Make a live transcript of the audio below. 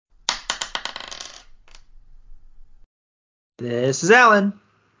This is Alan,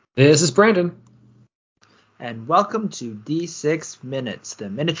 This is Brandon. and welcome to D6 Minutes, the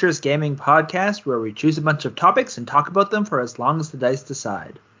miniatures gaming podcast where we choose a bunch of topics and talk about them for as long as the dice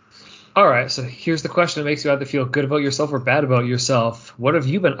decide. All right, so here's the question that makes you either feel good about yourself or bad about yourself. What have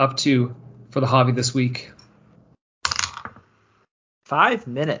you been up to for the hobby this week? 5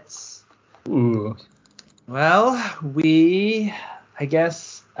 minutes. Ooh. Well, we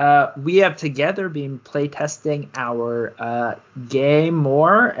have together been playtesting our game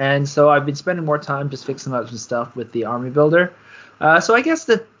more, and so I've been spending more time just fixing up some stuff with the army builder. So I guess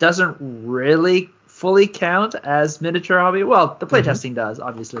that doesn't really fully count as miniature hobby. Well, the playtesting does,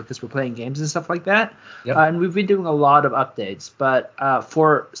 obviously, because we're playing games and stuff like that. Yep. And we've been doing a lot of updates. But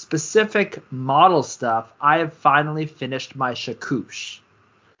for specific model stuff, I have finally finished my Shakouche.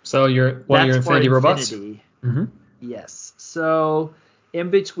 So you're one of your Infinity robots? Mm-hmm. Yes. So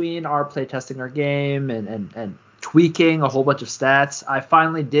in between our playtesting our game and tweaking a whole bunch of stats, I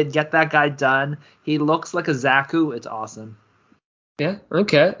finally did get that guy done. He looks like a Zaku. It's awesome. Yeah,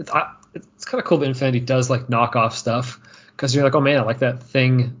 okay. It's kind of cool that Infinity does like knockoff stuff, because you're like, oh man, I like that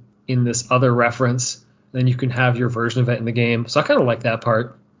thing in this other reference. Then you can have your version of it in the game. So I kind of like that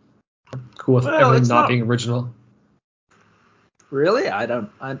part. Cool with everything not being original. Really? I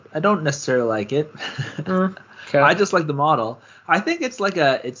don't necessarily like it. Okay. I just like the model. I think it's like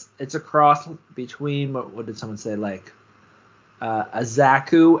it's a cross between what did someone say, like a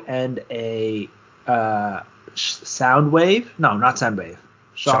Zaku and a Soundwave? No, not Soundwave.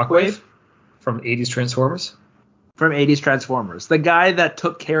 Shockwave from 80s Transformers. From 80s Transformers. The guy that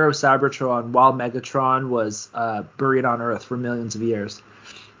took care of Cybertron while Megatron was buried on Earth for millions of years.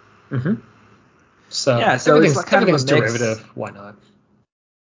 Mm-hmm. So yeah, so it's like kind of a mix. Derivative. Why not?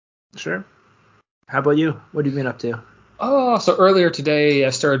 Sure. How about you? What have you been up to? Oh, so earlier today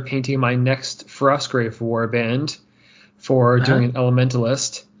I started painting my next Frostgrave warband for doing an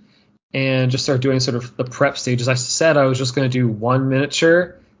Elementalist, and just started doing sort of the prep stages. I said I was just going to do one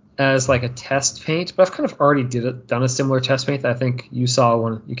miniature as like a test paint, but I've kind of already done a similar test paint that I think you saw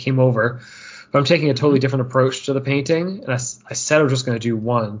when you came over. But I'm taking a totally different approach to the painting, and I said I was just going to do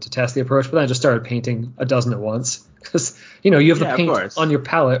one to test the approach, but then I just started painting a dozen at once, because you have the paint on your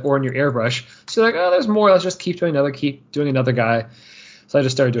palette or on your airbrush, so you're like, oh, there's more, let's just keep doing another guy. So I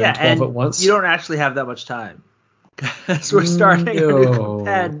just started doing 12 at once. You don't actually have that much time, because we're starting a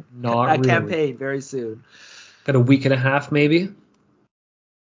new campaign very soon. Got a week and a half, maybe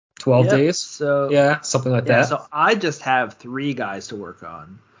 12 days. So yeah, something like that. So I just have 3 guys to work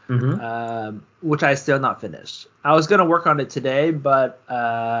on. Which I still not finished. I was going to work on it today, but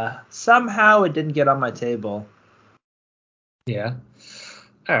somehow it didn't get on my table. Yeah.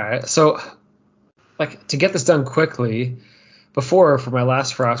 All right. So, like, to get this done quickly, before for my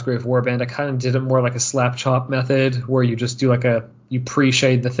last Frostgrave warband, I kind of did it more like a slap chop method, where you just do you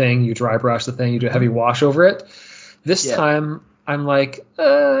pre-shade the thing, you dry brush the thing, you do a heavy wash over it. This time, I'm like,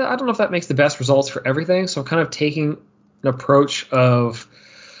 I don't know if that makes the best results for everything, so I'm kind of taking an approach of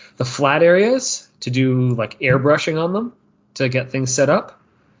the flat areas to do like airbrushing on them to get things set up.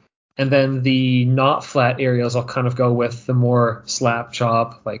 And then the not flat areas, I'll kind of go with the more slap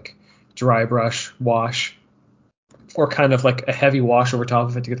chop, like dry brush, wash, or kind of like a heavy wash over top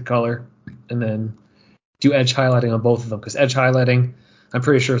of it to get the color. And then do edge highlighting on both of them, because edge highlighting, I'm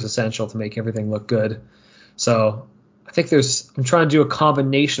pretty sure, is essential to make everything look good. So I think I'm trying to do a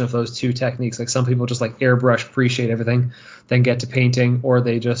combination of those two techniques. Like some people just like airbrush, pre-shade everything, then get to painting, or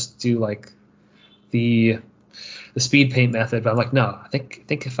they just do like the speed paint method. But I'm like, no, I think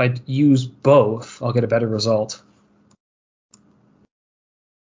if I use both, I'll get a better result.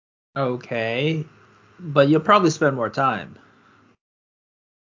 Okay, but you'll probably spend more time.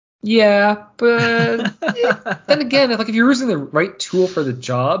 Yeah, but then again, like if you're using the right tool for the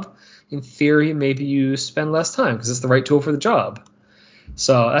job, in theory, maybe you spend less time because it's the right tool for the job.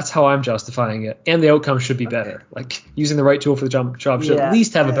 So that's how I'm justifying it. And the outcome should be better. Like using the right tool for the job should at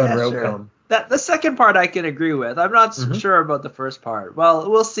least have a better outcome. The second part I can agree with. I'm not sure about the first part. Well,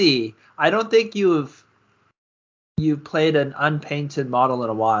 we'll see. I don't think you've played an unpainted model in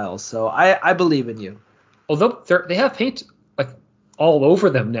a while, so I believe in you. Although they have paint like all over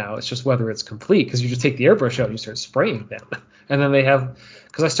them now. It's just whether it's complete, because you just take the airbrush out and you start spraying them. And then they have,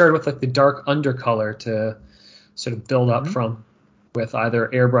 because I started with like the dark undercolor to sort of build up from, with either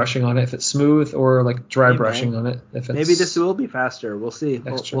airbrushing on it if it's smooth, or like dry brushing on it if it's... Maybe this will be faster. We'll see.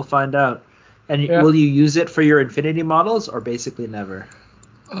 We'll find out. And will you use it for your Infinity models, or basically never?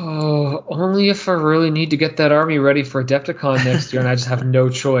 Oh, only if I really need to get that army ready for Adepticon next year, and I just have no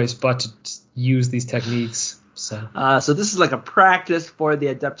choice but to use these techniques. So So this is like a practice for the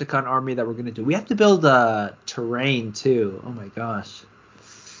Adepticon army that we're going to do. We have to build terrain too. Oh my gosh.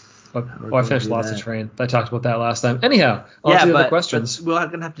 I finished lots of terrain. I talked about that last time. Anyhow, on to the other questions. But we're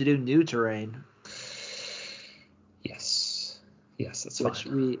going to have to do new terrain. Yes, that's which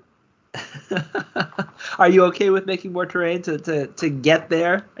fine. We Are you okay with making more terrain to get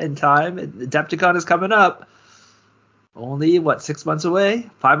there in time? Adepticon is coming up. Only what, 6 months away?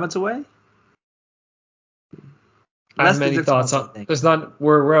 5 months away? I have many thoughts on. There's not.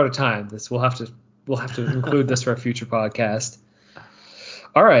 We're out of time. We'll have to include this for a future podcast.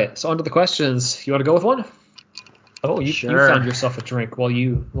 All right. So on to the questions. You want to go with one? Oh, you found yourself a drink. While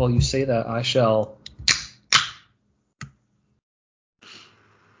you say that, I shall.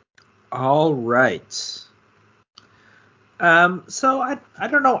 All right. So I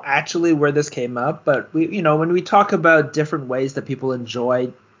don't know actually where this came up, but when we talk about different ways that people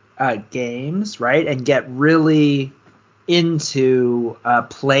enjoy games, right, and get really into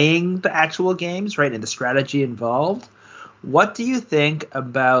playing the actual games, right, and the strategy involved, what do you think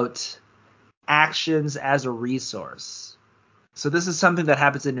about actions as a resource? So this is something that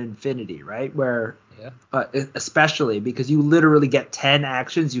happens in Infinity, right, where especially because you literally get 10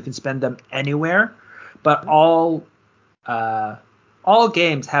 actions, you can spend them anywhere, but all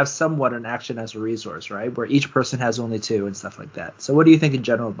games have somewhat an action as a resource, right, where each person has only 2 and stuff like that. So what do you think in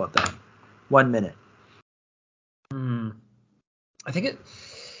general about that? 1 minute. I think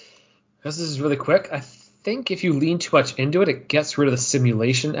because this is really quick, I think if you lean too much into it, it gets rid of the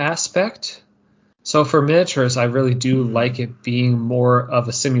simulation aspect. So for miniatures, I really do like it being more of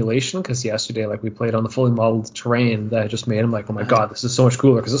a simulation, because yesterday, like, we played on the fully modeled terrain that I just made. I'm like, oh my god, this is so much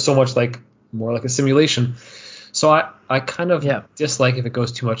cooler, because it's so much more like a simulation. So I kind of dislike if it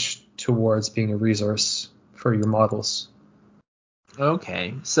goes too much towards being a resource for your models.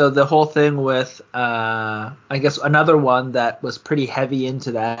 Okay, so the whole thing with I guess another one that was pretty heavy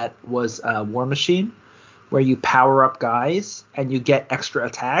into that was War Machine, where you power up guys and you get extra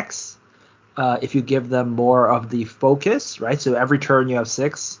attacks if you give them more of the focus, right? So every turn you have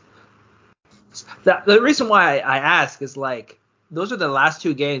 6. The reason why I ask is, like, those are the last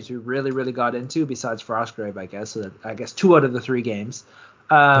 2 games we really, really got into, besides Frostgrave, I guess. So I guess 2 out of the 3 games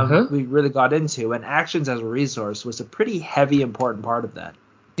we really got into, and actions as a resource was a pretty heavy, important part of that.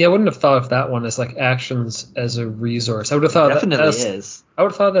 Yeah, I wouldn't have thought of that one as like actions as a resource. I would have thought is. I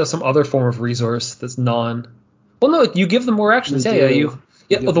would have thought that was some other form of resource that's non. Well, no, you give them more actions. The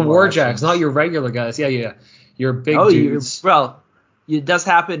warjacks, not your regular guys. Yeah. Your big dudes. It does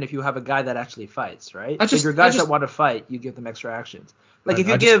happen if you have a guy that actually fights, right? If your guys that want to fight, you give them extra actions. Like if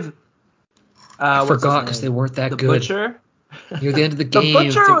you give. I forgot because they weren't that good. The Butcher. Near the end of the game.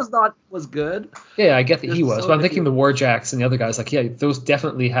 The Butcher was good. Yeah, I get that he was, but I'm thinking the Warjacks and the other guys, like, yeah, those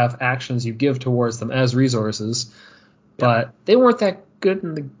definitely have actions you give towards them as resources, but they weren't that good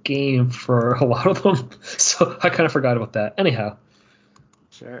in the game for a lot of them, so I kind of forgot about that. Anyhow.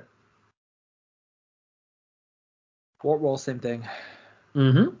 Sure. Fort Roll, same thing.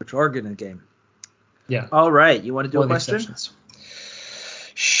 Which are good in the game. Yeah. All right, you want to do a question?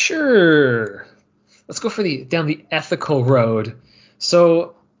 Sure. Let's go for down the ethical road.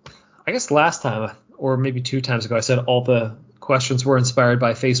 So I guess last time, or maybe 2 times ago, I said all the questions were inspired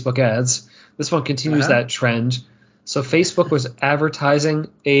by Facebook ads. This one continues that trend. So Facebook was advertising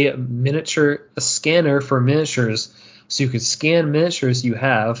a scanner for miniatures, so you could scan miniatures you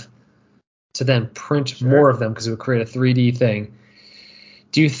have to then print more of them, because it would create a 3D thing.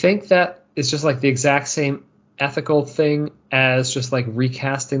 Do you think that it's just like the exact same ethical thing as just like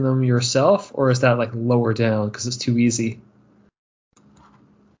recasting them yourself, or is that like lower down because it's too easy?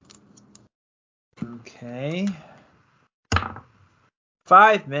 Okay.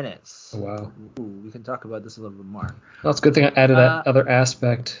 5 minutes. Oh, wow. Ooh, we can talk about this a little bit more. Well, it's a good thing I added that other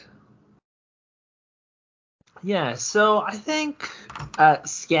aspect. Yeah, so I think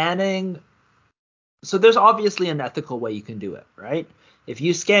scanning. So there's obviously an ethical way you can do it, right? If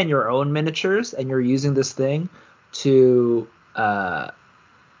you scan your own miniatures and you're using this thing to,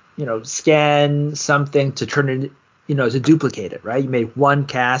 scan something to turn it, to duplicate it, right? You made one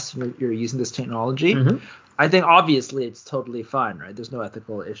cast, you're using this technology. I think obviously it's totally fine, right? There's no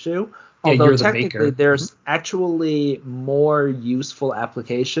ethical issue. Yeah, although you're the technically maker. There's actually more useful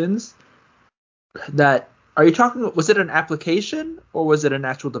applications that. Are you talking? Was it an application or was it an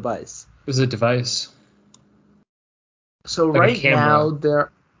actual device? It was a device. So like right now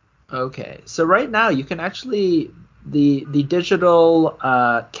So right now you can actually the digital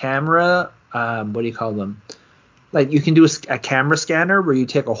camera. What do you call them? Like you can do a camera scanner where you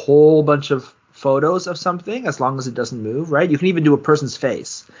take a whole bunch of photos of something as long as it doesn't move, right? You can even do a person's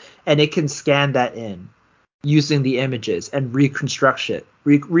face, and it can scan that in. using the images and reconstructs it.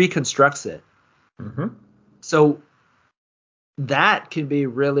 Mm-hmm. So that can be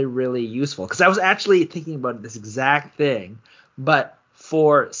really, really useful. Because I was actually thinking about this exact thing, but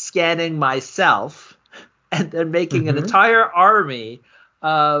for scanning myself and then making an entire army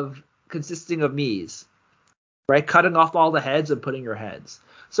of consisting of me's, right? Cutting off all the heads and putting your heads.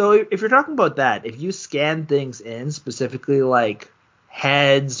 So if you're talking about that, if you scan things in, specifically like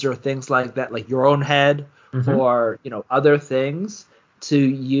heads or things like that, like your own head or, other things to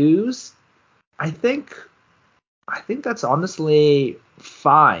use, I think that's honestly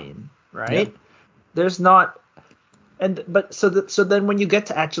fine, right? Yeah. There's not, so then when you get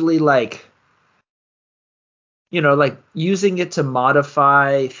to actually like, like using it to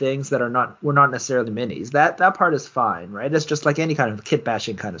modify things that were not necessarily minis, that part is fine, right? It's just like any kind of kit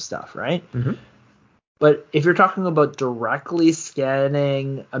bashing kind of stuff, right? Mm-hmm. But if you're talking about directly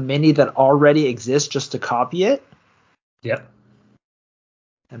scanning a mini that already exists just to copy it, Yeah.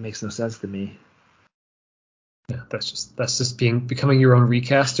 that makes no sense to me. Yeah, that's just becoming your own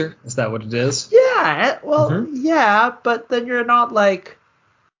recaster. Is that what it is? Yeah, well, yeah, but then you're not like,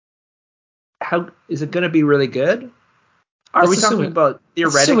 how is it going to be really good? Are we talking about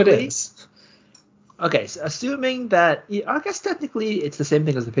theoretically? Assume it is. Okay, so assuming that, I guess technically it's the same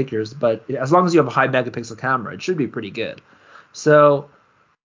thing as the pictures, but as long as you have a high megapixel camera, it should be pretty good. So,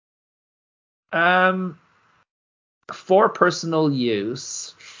 for personal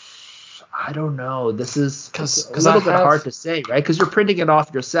use, I don't know. This is a little bit hard to say, right? Because you're printing it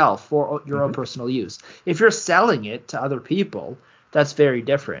off yourself for your own personal use. If you're selling it to other people, that's very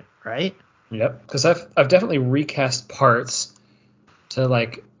different, right? Yep. Because I've definitely recast parts to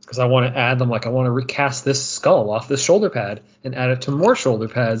like, because I want to add them. Like I want to recast this skull off this shoulder pad and add it to more shoulder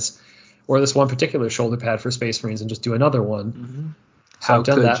pads, or this one particular shoulder pad for Space Marines and just do another one. Mm-hmm. So How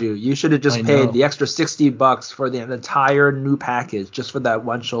could you? You should have just paid the extra $60 for the entire new package just for that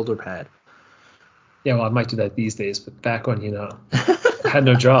one shoulder pad. Yeah, well, I might do that these days, but back when I had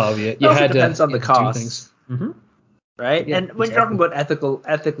no job, you had to. Depends on the cost, do things. Mm-hmm. Right? Yeah, and when you're talking about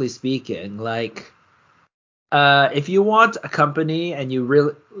ethically speaking, like, if you want a company and you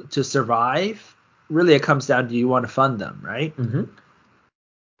really to survive, really it comes down to you want to fund them, right? Mm-hmm.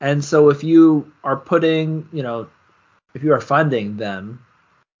 And so if you are if you are funding them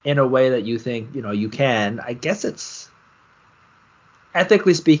in a way that you think you can, I guess it's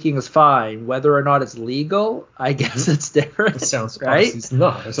ethically speaking is fine. Whether or not it's legal, I guess it's different. It sounds right. It's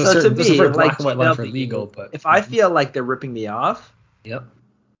not. There's so to me, there's a very like black and white line for legal, but if I feel like they're ripping me off, yep.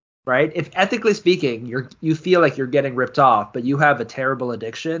 Right? If ethically speaking, you feel like you're getting ripped off, but you have a terrible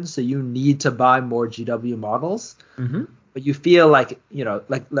addiction, so you need to buy more GW models. Mm-hmm. But you feel like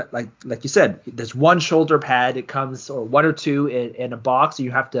like you said, there's one shoulder pad. It comes or one or two in a box. So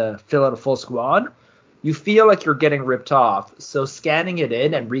you have to fill out a full squad. You feel like you're getting ripped off. So scanning it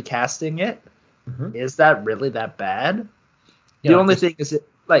in and recasting it, is that really that bad? Yeah, the only thing is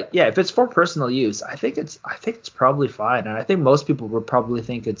if it's for personal use, I think it's probably fine, and I think most people would probably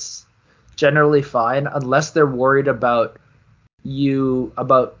think it's generally fine unless they're worried about you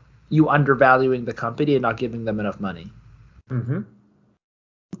undervaluing the company and not giving them enough money. Mm-hmm.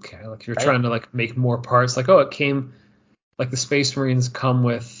 Okay, like if you're trying to like make more parts, like it came, like the Space Marines come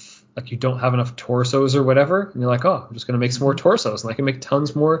with like you don't have enough torsos or whatever, and you're like, oh, I'm just gonna make some more torsos, and I can make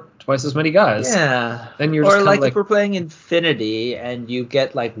tons more, twice as many guys. Yeah. Then you're or just like if we're playing Infinity and you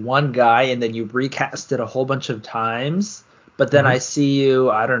get like one guy and then you recast it a whole bunch of times, but then I see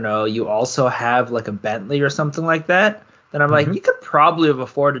I don't know, you also have like a Bentley or something like that, then I'm like, you could probably have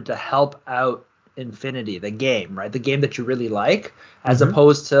afforded to help out Infinity, the game, right? The game that you really like, as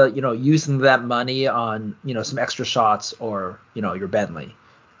opposed to, using that money on, some extra shots or, your Bentley.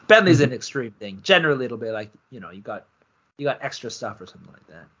 Bentley's an extreme thing. Generally, it'll be like, you got extra stuff or something like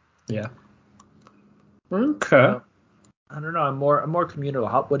that. Yeah. Okay. So, I don't know. I'm more communal.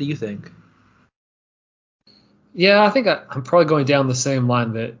 What do you think? Yeah, I think I'm probably going down the same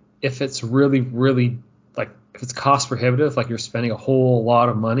line that if it's really, really like if it's cost prohibitive, like you're spending a whole lot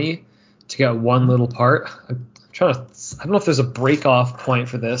of money to get one little part. I'm trying to. I don't know if there's a break off point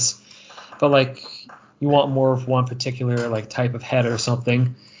for this, but like you want more of one particular like type of head or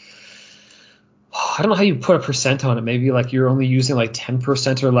something. I don't know how you put a percent on it. Maybe like you're only using like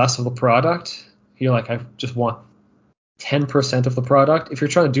 10% or less of the product. You're like, I just want 10% of the product. If you're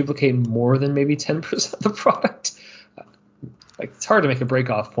trying to duplicate more than maybe 10% of the product, like it's hard to make a break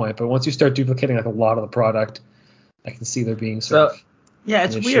off point. But once you start duplicating like a lot of the product, I can see there being sort of. Yeah,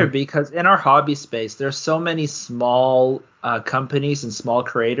 it's weird because in our hobby space, there's so many small companies and small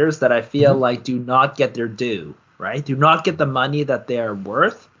creators that I feel like do not get their due, right? Do not get the money that they are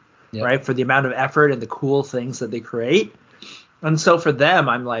worth. Yep. right? For the amount of effort and the cool things that they create. And so for them,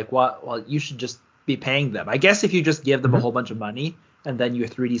 I'm like, well, you should just be paying them. I guess if you just give them a whole bunch of money and then you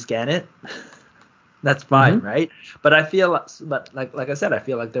 3D scan it, that's fine, right? But I feel, like I said, I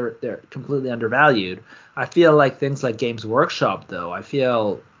feel like they're completely undervalued. I feel like things like Games Workshop, though, I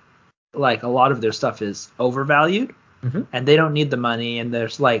feel like a lot of their stuff is overvalued, and they don't need the money. And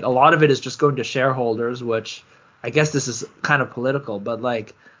there's like a lot of it is just going to shareholders, which I guess this is kind of political, but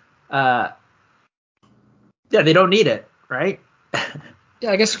like, yeah, they don't need it, right?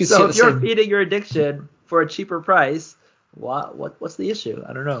 Yeah, I guess you could So see if the you're same. feeding your addiction for a cheaper price, what's the issue?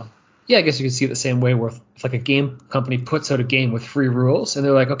 I don't know. Yeah, I guess you could see it the same way where if like a game company puts out a game with free rules and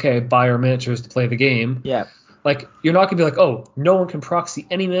they're like, okay, buy our miniatures to play the game. Yeah. Like, you're not going to be like, oh, no one can proxy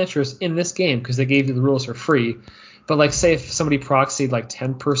any miniatures in this game because they gave you the rules for free. But, like, say if somebody proxied, like,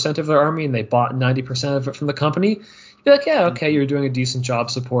 10% of their army and they bought 90% of it from the company, you'd be like, yeah, okay, you're doing a decent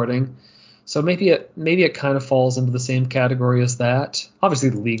job supporting. So maybe it kind of falls into the same category as that. Obviously,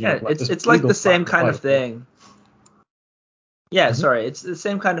 the legal. Yeah, it's like the same kind of thing. Yeah, sorry. It's the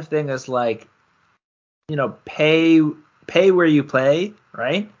same kind of thing as, like, pay where you play,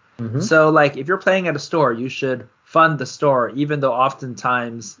 right? So, like, if you're playing at a store, you should fund the store, even though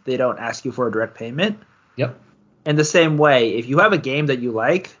oftentimes they don't ask you for a direct payment. Yep. In the same way, if you have a game that you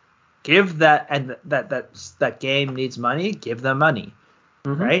like, give that, and that game needs money, give them money,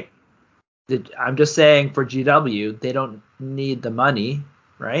 right? I'm just saying for GW, they don't need the money,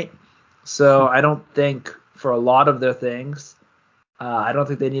 right? So I don't think for a lot of their things, I don't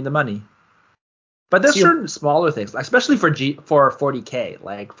think they need the money. But there's certain smaller things, especially for 40K.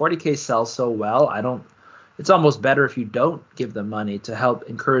 Like 40K sells so well, it's almost better if you don't give them money to help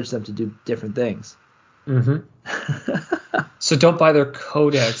encourage them to do different things. So don't buy their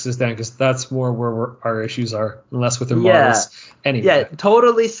codexes then, because that's more where our issues are, unless with their models. Anyway. Yeah,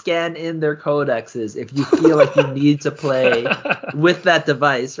 totally scan in their codexes if you feel like you need to play with that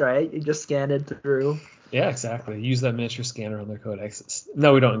device, right? You just scan it through. Yeah, exactly. Use that miniature scanner on their codexes.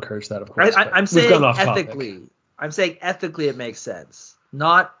 No, we don't encourage that, of course. I'm saying ethically. I'm saying ethically it makes sense.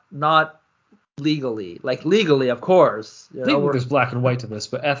 Not legally. Like legally, of course. Legally, there's black and white to this,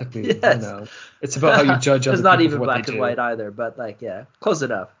 but ethically, yes. It's about how you judge other people. It's not even for what black they and do. white either, but like, yeah, close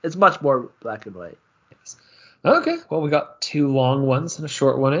enough. It's much more black and white. Yes. Okay, well, we got 2 long ones and a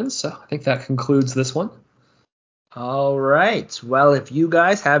short one in, so I think that concludes this one. All right. Well, if you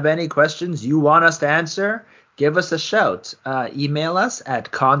guys have any questions you want us to answer, give us a shout. Email us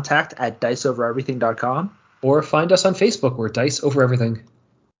at contact@diceovereverything.com. Or find us on Facebook. We're Dice Over Everything.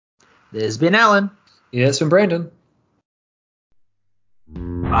 This has been Alan. Yeah, it's been Brandon.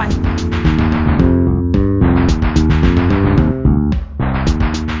 Bye.